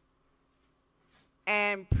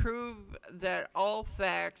and prove that all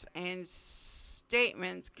facts and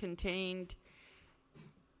statements contained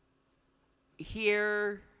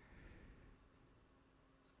here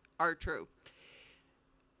are true.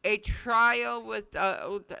 A trial with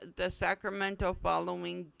the Sacramento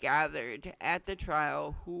following gathered at the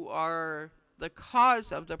trial who are the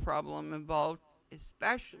cause of the problem involved,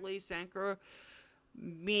 especially Sacro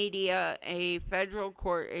media. A federal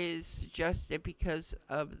court is suggested because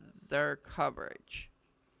of their coverage.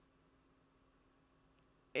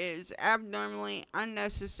 It is abnormally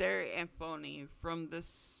unnecessary and phony from the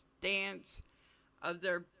stance of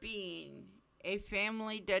their being a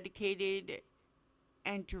family dedicated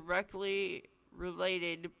and directly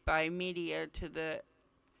related by media to the...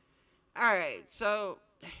 Alright, so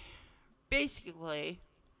basically,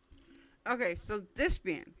 okay, so this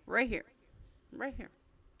man right here,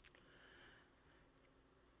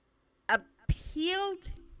 appealed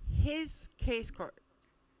his case court,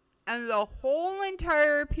 and the whole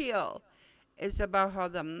entire appeal is about how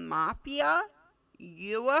the mafia,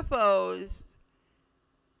 UFOs,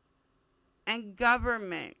 and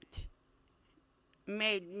government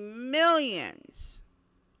made millions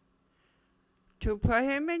to put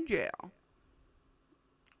him in jail,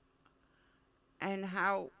 and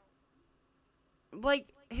how,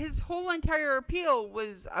 like, his whole entire appeal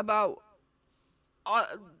was about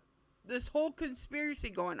this whole conspiracy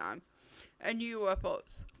going on and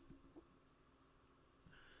UFOs.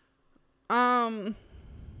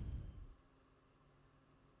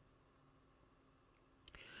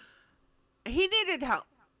 He needed help.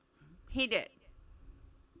 He did.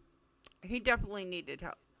 He definitely needed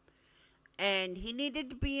help. And he needed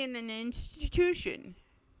to be in an institution.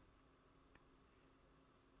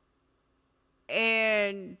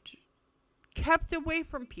 And kept away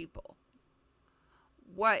from people.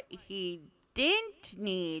 What he didn't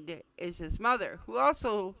need is his mother, who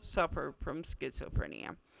also suffered from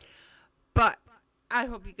schizophrenia. But I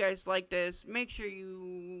hope you guys like this. Make sure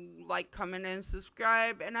you like, comment, and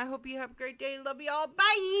subscribe. And I hope you have a great day. Love you all.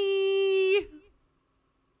 Bye!